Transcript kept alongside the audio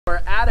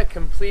at a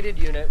completed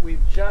unit. We've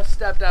just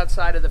stepped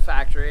outside of the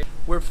factory.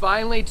 We're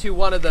finally to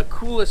one of the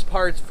coolest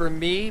parts for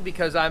me,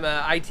 because I'm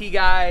an IT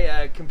guy,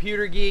 a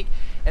computer geek,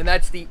 and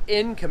that's the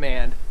in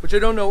command, which I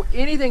don't know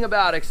anything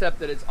about except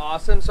that it's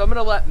awesome. So I'm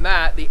gonna let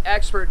Matt, the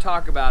expert,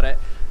 talk about it.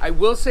 I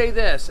will say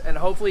this, and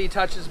hopefully he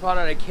touches upon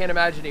it, I can't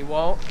imagine he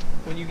won't.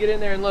 When you get in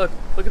there and look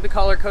at the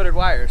color-coded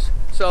wires.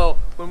 So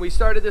when we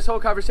started this whole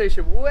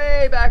conversation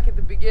way back at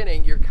the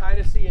beginning, you're kind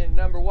of seeing,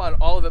 number one,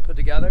 all of it put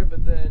together,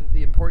 but then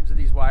the importance of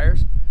these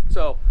wires.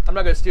 So I'm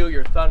not gonna steal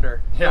your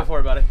thunder. Go for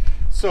it, buddy.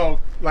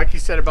 So like you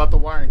said about the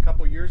wiring, a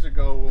couple years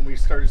ago when we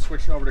started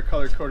switching over to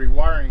color-coded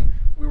wiring,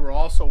 we were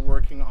also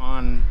working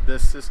on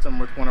this system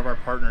with one of our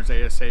partners,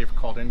 ASA,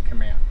 called In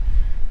Command.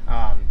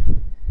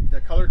 The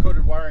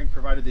color-coded wiring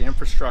provided the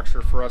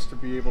infrastructure for us to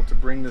be able to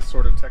bring this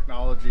sort of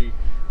technology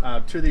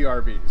to the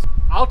RVs.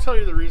 I'll tell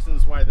you the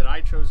reasons why that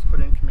I chose to put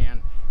In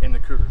Command in the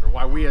Cougars, or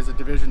why we as a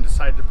division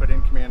decided to put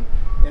In Command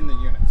in the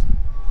units.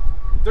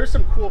 There's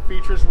some cool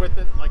features with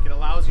it, like it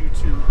allows you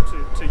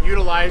to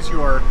utilize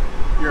your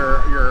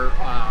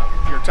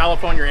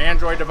telephone, your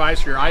Android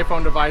device, your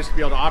iPhone device to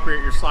be able to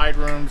operate your slide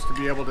rooms, to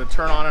be able to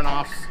turn on and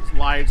off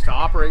lights, to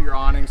operate your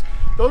awnings.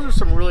 Those are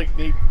some really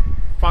neat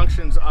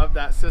functions of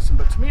that system,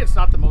 but to me it's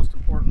not the most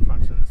important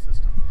function of the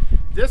system.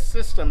 This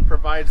system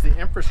provides the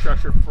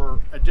infrastructure for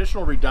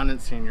additional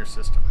redundancy in your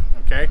system,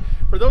 okay?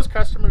 For those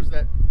customers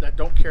that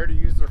don't care to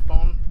use their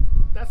phone,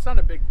 that's not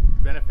a big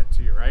benefit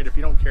to you, right? If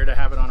you don't care to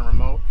have it on a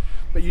remote,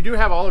 but you do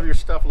have all of your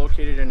stuff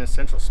located in a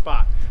central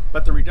spot.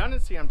 But the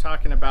redundancy I'm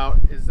talking about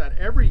is that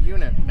every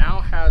unit now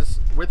has,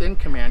 within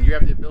Command, you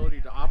have the ability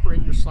to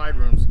operate your slide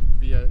rooms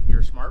via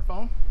your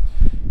smartphone,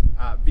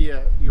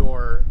 via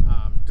your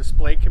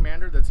display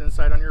commander that's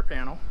inside on your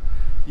panel.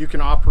 You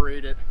can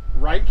operate it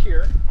right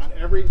here on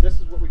every, this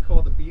is what we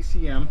call the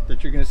BCM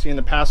that you're going to see in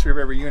the pass-through of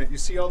every unit. You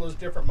see all those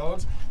different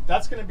modes?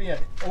 That's going to be an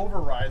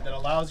override that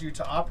allows you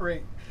to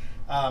operate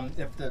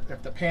if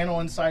the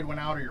panel inside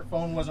went out or your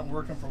phone wasn't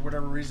working for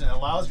whatever reason. It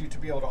allows you to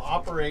be able to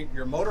operate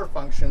your motor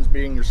functions,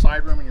 being your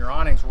slide room and your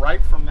awnings,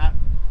 right from that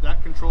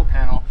control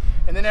panel.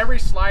 And then every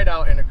slide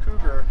out in a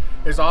Cougar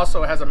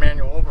also has a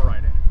manual override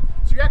in it.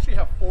 So you actually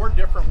have 4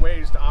 different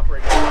ways to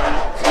operate your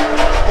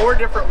awnings, 4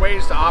 different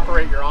ways to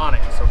operate your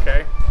awnings,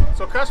 okay?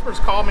 So customers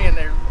call me and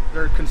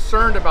they're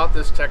concerned about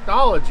this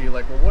technology,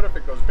 like, well, what if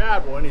it goes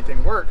bad? Will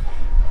anything work?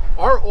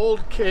 Our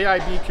old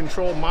KIB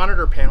control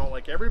monitor panel,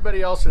 like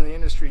everybody else in the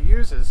industry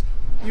uses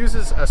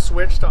a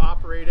switch to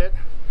operate it,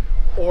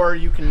 or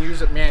you can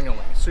use it manually.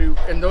 So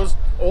in those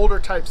older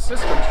type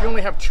systems, you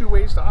only have 2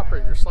 ways to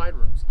operate your slide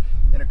rooms.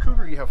 In a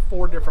Cougar, you have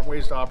 4 different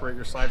ways to operate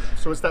your slide room.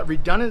 So it's that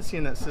redundancy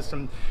in that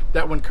system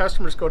that when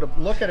customers go to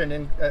look at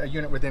a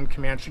unit within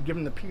Command, should give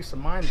them the peace of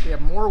mind that they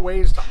have more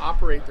ways to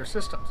operate their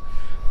systems.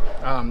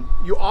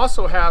 You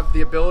also have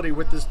the ability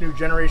with this new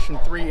Generation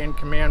 3 In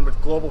Command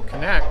with Global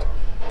Connect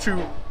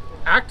to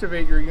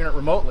activate your unit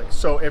remotely.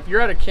 So if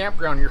you're at a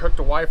campground, you're hooked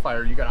to Wi-Fi,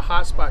 or you got a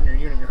hotspot in your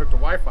unit, you're hooked to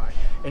Wi-Fi,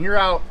 and you're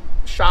out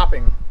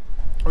shopping,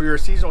 or you're a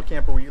seasonal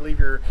camper where you leave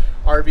your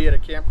RV at a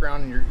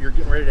campground and you're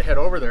getting ready to head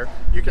over there,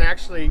 you can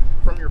actually,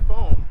 from your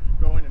phone,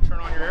 go in and turn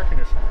on your air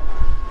conditioner.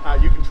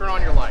 You can turn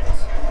on your lights.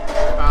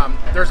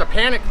 There's a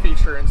panic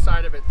feature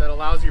inside of it that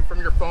allows you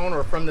from your phone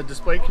or from the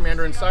display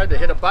commander inside to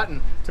hit a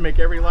button to make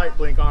every light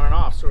blink on and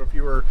off. So if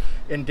you were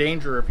in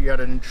danger, if you had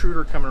an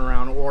intruder coming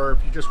around, or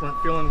if you just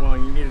weren't feeling well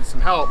and you needed some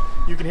help,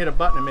 you can hit a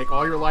button and make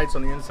all your lights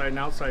on the inside and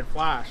outside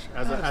flash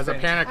as a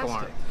panic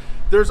alarm.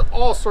 There's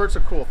all sorts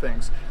of cool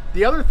things.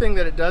 The other thing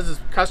that it does is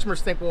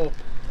customers think, well,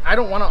 I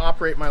don't want to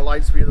operate my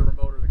lights via the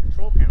remote or the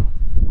control panel.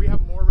 We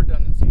have more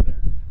redundancy there.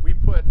 We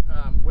put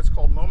what's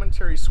called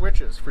momentary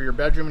switches for your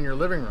bedroom and your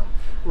living room.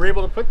 We're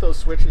able to put those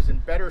switches in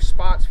better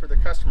spots for the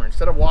customer.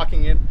 Instead of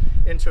walking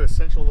into a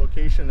central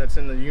location that's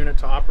in the unit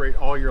to operate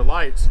all your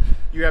lights,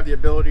 you have the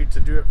ability to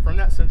do it from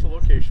that central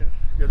location.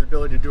 You have the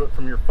ability to do it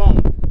from your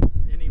phone,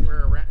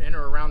 anywhere in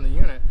or around the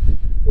unit.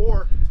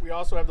 Or we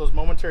also have those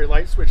momentary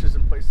light switches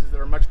in places that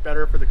are much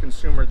better for the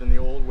consumer than the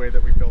old way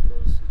that we built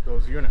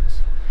those units.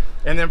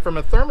 And then from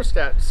a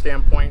thermostat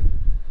standpoint,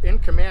 In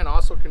Command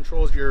also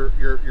controls your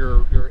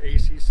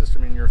AC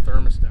system and your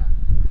thermostat.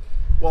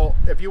 Well,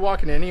 if you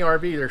walk into any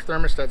RV, their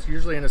thermostat's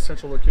usually in a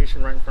central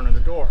location right in front of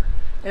the door.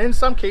 And in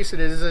some cases it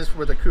is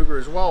with a Cougar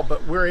as well,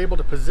 but we're able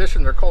to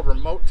position, they're called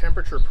remote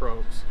temperature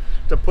probes,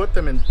 to put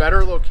them in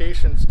better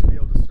locations to be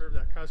able to serve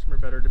that customer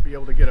better, to be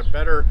able to get a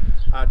better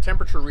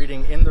temperature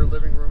reading in their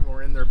living room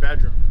or in their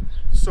bedroom.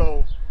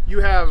 So you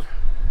have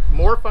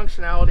more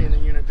functionality in the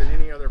unit than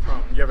any other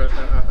phone. You have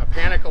a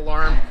panic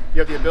alarm, you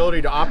have the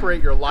ability to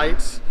operate your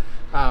lights,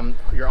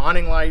 your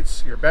awning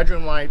lights, your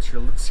bedroom lights,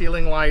 your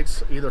ceiling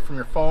lights, either from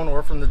your phone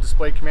or from the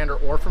display commander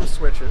or from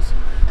switches.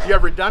 You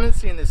have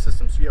redundancy in this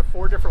system, so you have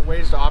 4 different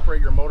ways to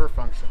operate your motor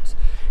functions.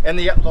 And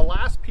the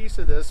last piece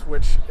of this,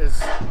 which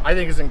I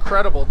think is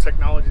incredible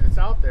technology that's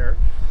out there,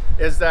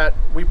 is that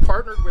we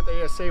partnered with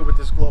ASA with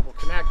this Global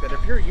Connect, that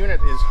if your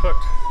unit is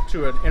hooked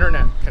to an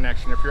internet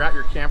connection, if you're at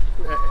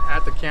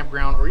at the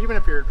campground, or even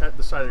if you're at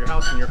the side of your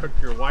house and you're hooked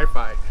to your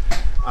Wi-Fi,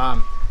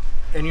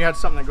 and you had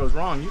something that goes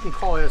wrong, you can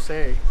call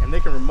SA and they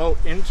can remote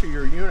into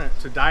your unit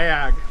to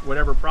diag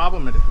whatever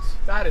problem it is.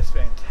 That is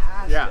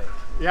fantastic. Yeah,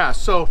 yeah.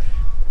 So,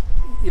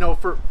 you know,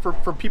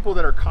 for people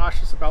that are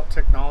cautious about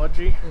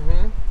technology,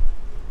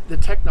 the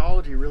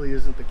technology really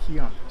isn't the key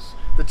on this.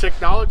 The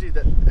technology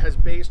that has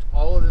based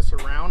all of this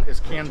around is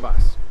CAN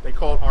bus. They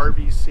call it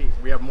RVC.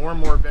 We have more and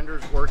more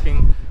vendors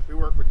working. We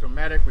work with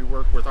Dometic, we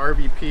work with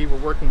RVP, we're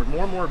working with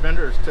more and more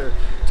vendors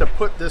to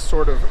put this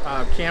sort of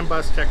CAN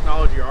bus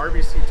technology or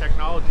RVC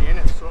technology in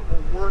it, so it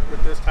will work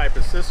with this type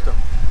of system,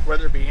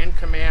 whether it be in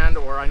command,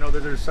 or I know that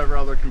there's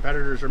several other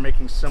competitors are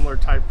making similar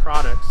type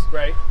products.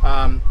 Right.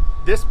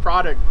 This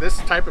product, this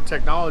type of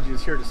technology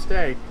is here to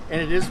stay, and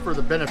it is for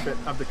the benefit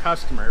of the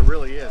customer. It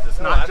really is.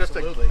 It's not just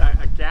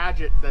a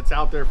gadget that's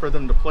out there for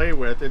them to play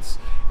with. It's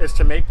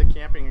to make the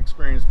camping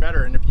experience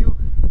better. And if you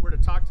were to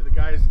talk to the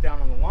guys down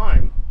on the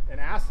line and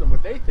ask them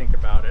what they think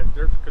about it,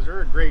 because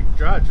they're a great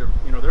judge of,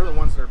 you know, they're the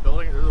ones that are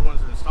building it, they're the ones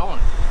that are installing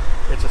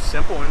it. It's a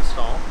simple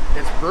install.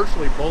 It's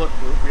virtually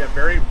bulletproof. We have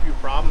very few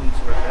problems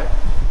with it.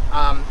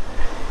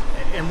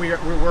 And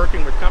we're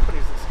working with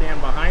companies that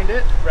stand behind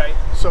it. Right.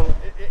 So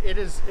it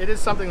is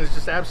something that's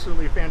just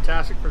absolutely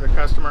fantastic for the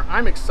customer.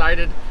 I'm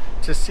excited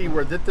to see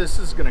where this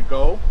is going to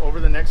go over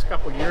the next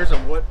couple of years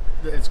and what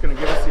it's going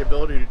to give us the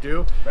ability to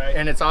do. Right.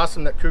 And it's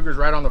awesome that Cougar's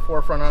right on the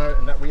forefront on it,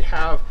 and that we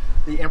have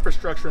the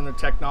infrastructure and the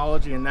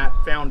technology and that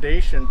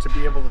foundation to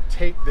be able to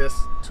take this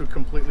to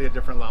completely a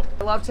different level.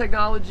 I love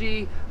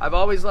technology. I've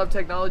always loved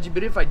technology,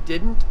 but if I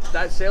didn't,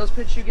 that sales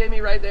pitch you gave me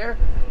right there,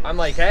 I'm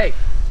like, hey,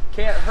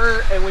 can't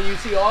hurt. And when you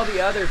see all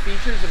the other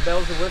features and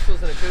bells and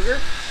whistles in a Cougar,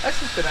 that's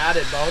just an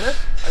added bonus.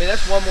 I mean,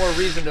 that's one more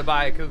reason to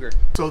buy a Cougar.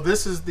 So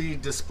this is the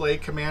display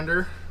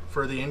commander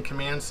for the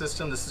in-command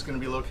system. This is going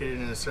to be located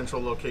in a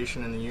central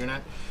location in the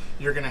unit.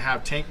 You're going to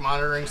have tank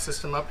monitoring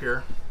system up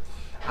here.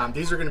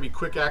 These are going to be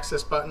quick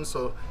access buttons,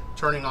 so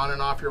turning on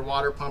and off your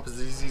water pump is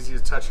as easy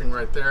as touching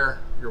right there.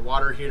 Your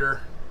water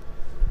heater,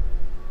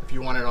 if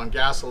you want it on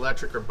gas,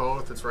 electric, or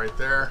both, it's right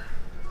there.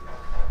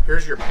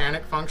 Here's your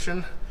panic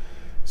function.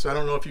 So I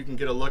don't know if you can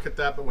get a look at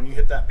that, but when you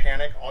hit that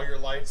panic, all your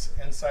lights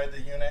inside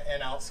the unit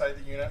and outside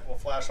the unit will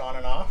flash on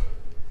and off.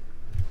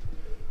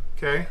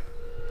 Okay.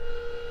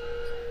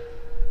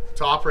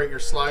 To operate your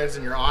slides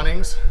and your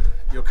awnings,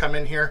 you'll come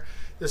in here.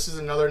 This is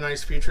another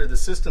nice feature of the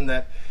system,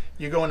 that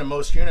you go into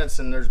most units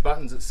and there's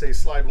buttons that say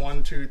slide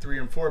 1, 2, 3,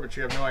 and 4, but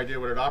you have no idea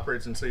what it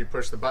operates until you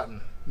push the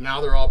button.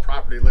 Now they're all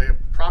properly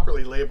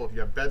labeled.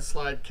 You have bed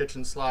slide,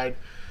 kitchen slide,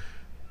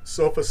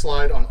 sofa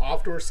slide on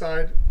off-door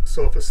side,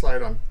 sofa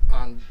slide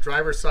on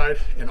driver's side,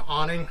 and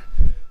awning.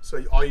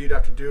 So all you'd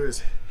have to do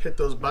is hit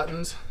those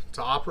buttons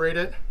to operate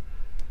it.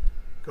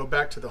 Go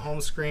back to the home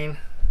screen.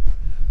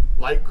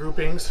 Light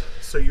groupings,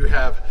 so you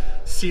have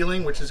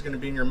ceiling, which is going to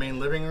be in your main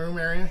living room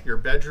area, your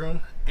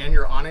bedroom, and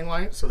your awning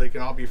light, so they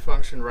can all be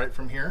functioned right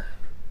from here.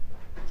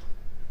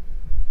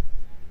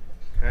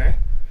 Okay.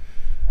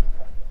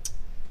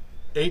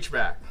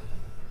 HVAC,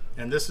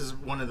 and this is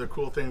one of the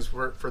cool things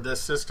for this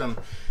system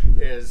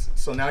is,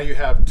 so now you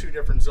have two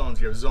different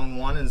zones. You have zone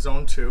 1 and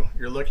zone 2.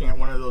 You're looking at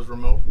one of those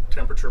remote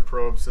temperature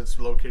probes that's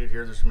located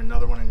here. There's going to be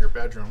another one in your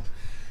bedroom.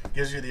 It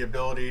gives you the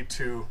ability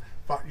to,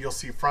 you'll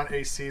see front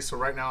AC. So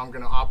right now I'm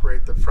going to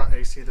operate the front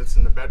AC that's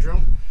in the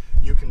bedroom.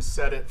 You can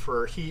set it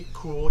for heat,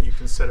 cool. You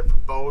can set it for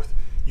both.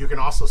 You can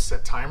also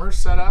set timers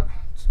set up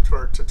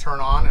to turn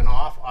on and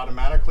off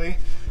automatically.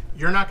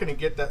 You're not going to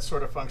get that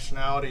sort of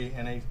functionality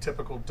in a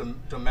typical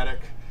Dometic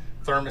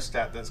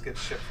thermostat that gets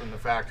shipped from the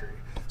factory.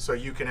 So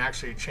you can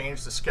actually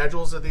change the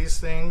schedules of these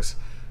things.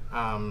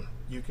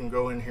 You can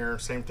go in here,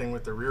 same thing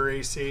with the rear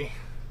AC.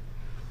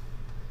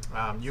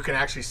 You can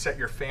actually set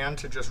your fan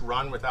to just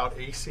run without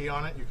AC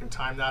on it. You can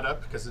time that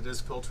up because it is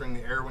filtering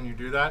the air when you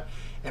do that.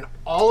 And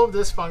all of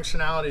this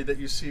functionality that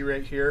you see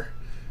right here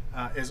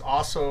is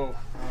also,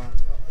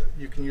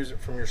 you can use it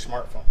from your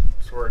smartphone.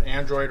 So or an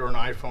Android or an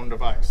iPhone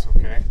device,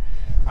 okay?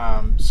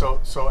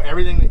 So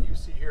everything that you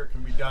see here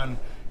can be done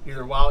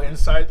either while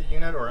inside the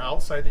unit or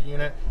outside the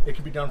unit. It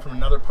can be done from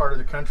another part of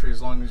the country as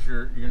long as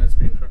your unit's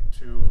being hooked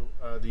to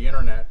the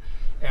internet.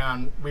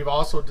 And we've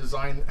also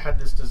had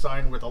this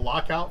designed with a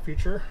lockout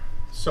feature.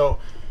 So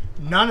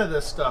none of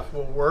this stuff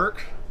will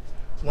work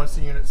once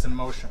the unit's in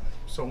motion.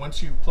 So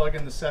once you plug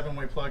in the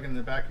 7-way plug in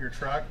the back of your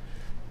truck,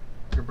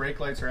 your brake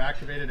lights are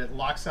activated, it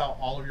locks out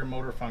all of your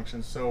motor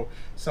functions. So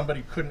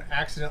somebody couldn't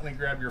accidentally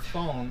grab your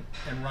phone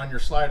and run your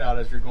slide out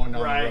as you're going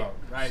down the road.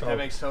 Right, so, that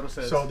makes total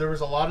sense. So there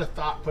was a lot of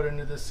thought put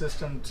into this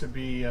system to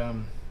be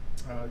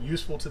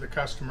useful to the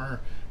customer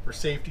for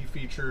safety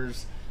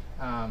features.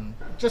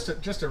 Just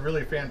a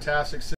really fantastic system.